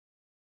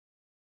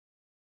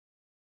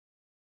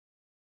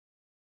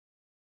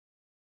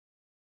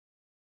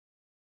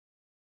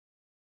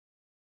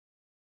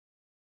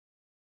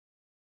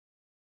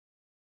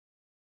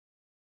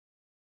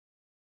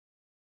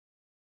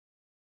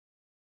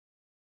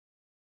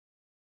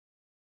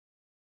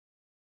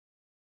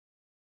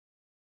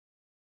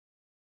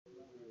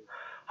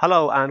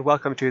Hello and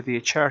welcome to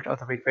the Chart of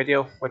the Week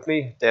video with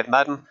me, David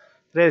Madden.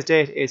 Today's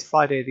date is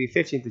Friday the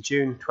 15th of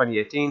June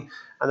 2018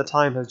 and the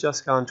time has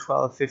just gone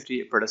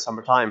 12:50 British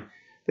Summer Time.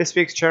 This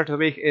week's Chart of the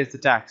Week is the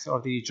DAX, or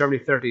the Germany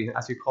 30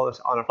 as we call it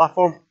on our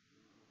platform.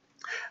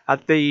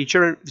 At the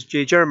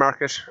German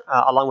market,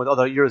 along with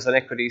other Eurozone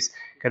equities,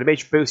 got a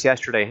major boost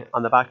yesterday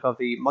on the back of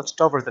the much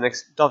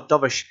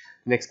dovish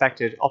than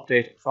expected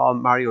update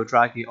from Mario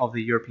Draghi of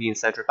the European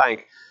Central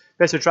Bank.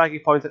 Mr.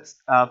 Draghi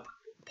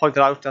pointed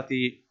out that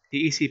the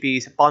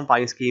ECB's bond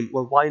buying scheme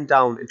will wind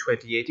down in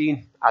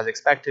 2018 as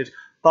expected,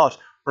 but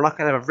we're not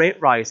going to have a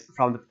rate rise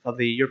from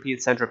the European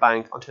Central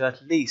Bank until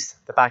at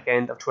least the back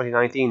end of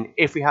 2019,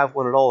 if we have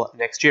one at all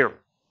next year.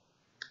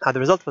 And the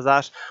result was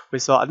that we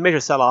saw a major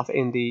sell-off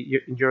in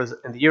the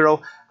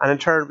euro, and in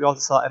turn we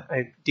also saw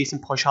a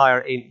decent push higher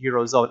in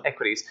Eurozone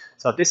equities.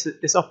 So this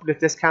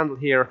candle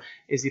here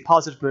is the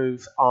positive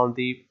move on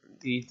the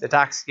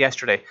DAX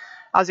yesterday.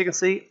 As you can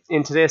see,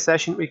 in today's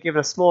session, we've given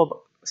a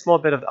small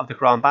bit of the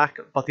ground back,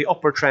 but the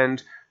upward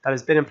trend that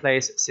has been in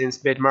place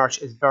since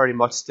mid-March is very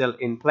much still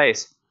in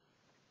place.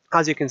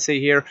 As you can see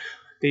here,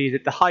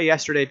 the high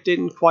yesterday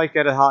didn't quite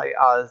get as high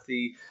as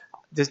the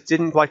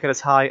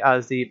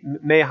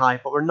May high,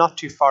 but we're not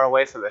too far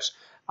away from it.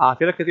 If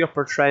you look at the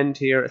upward trend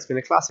here, it's been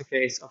a classic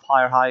case of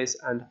higher highs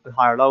and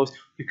higher lows.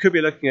 You could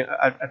be looking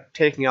at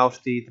taking out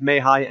the May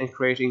high and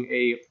creating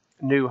a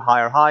new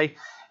higher high.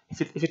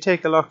 If you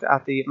take a look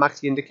at the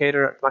MACD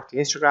indicator, MACD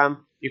histogram,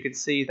 you can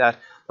see that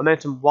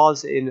momentum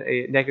was in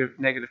a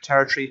negative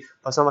territory,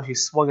 but it's not actually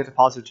swung into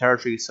positive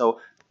territory.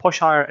 So the push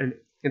higher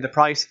in the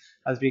price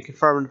has been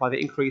confirmed by the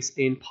increase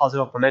in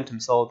positive momentum.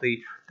 So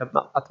at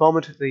the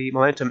moment, the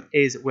momentum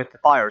is with the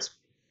buyers.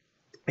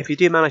 If you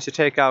do manage to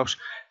take out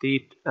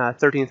the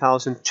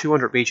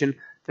 13,200 region,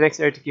 the next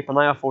area to keep an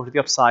eye out for to the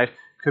upside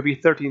could be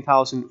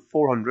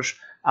 13,400.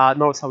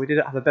 Notice how we did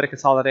have a bit of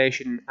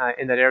consolidation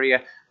in that area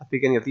at the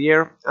beginning of the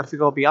year. And if we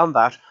go beyond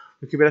that,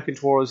 we could be looking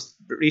towards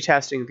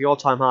retesting the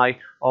all-time high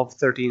of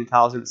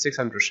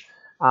 13,600.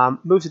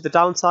 Moves to the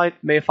downside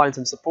may find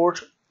some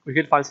support. We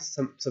could find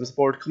some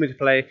support coming to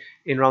play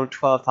in around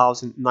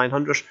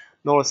 12,900.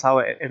 Notice how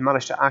it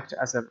managed to act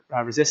as a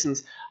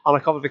resistance on a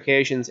couple of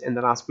occasions in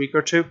the last week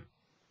or two.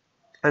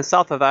 And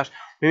south of that,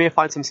 we may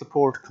find some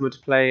support coming to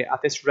play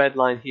at this red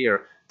line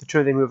here, the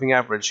 200-day moving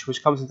average,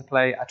 which comes into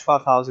play at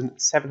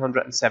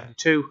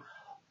 12,772.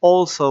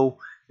 Also,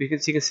 you can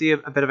see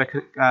a bit of a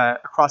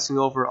crossing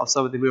over of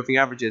some of the moving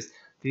averages.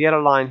 The yellow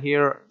line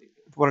here,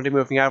 the 100-day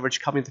moving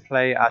average, coming into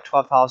play at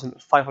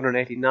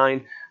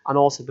 12,589, and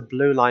also the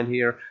blue line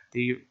here,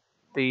 the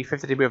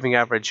 50-day moving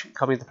average,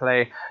 coming into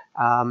play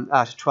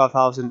at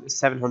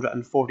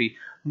 12,740.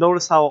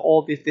 Notice how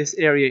all this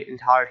area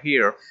entire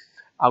here,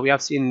 we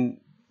have seen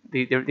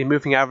the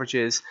moving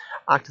averages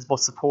act as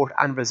both support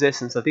and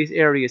resistance. So these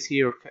areas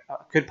here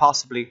could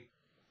possibly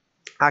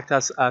act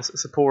as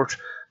support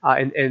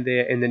in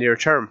the near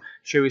term,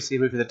 should we see a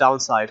move to the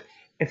downside.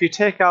 If you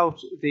take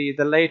out the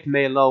late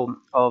May low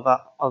of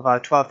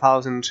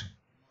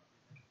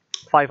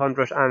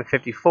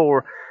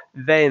 12,554,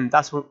 then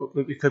that's what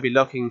we could be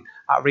looking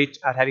at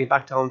heading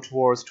back down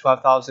towards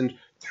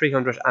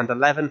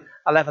 12,311,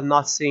 a level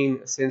not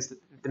seen since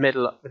the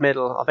middle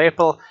of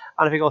April.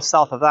 And if we go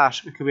south of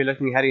that, we could be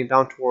looking heading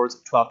down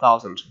towards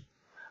 12,000.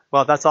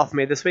 Well, that's all for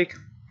me this week.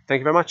 Thank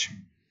you very much.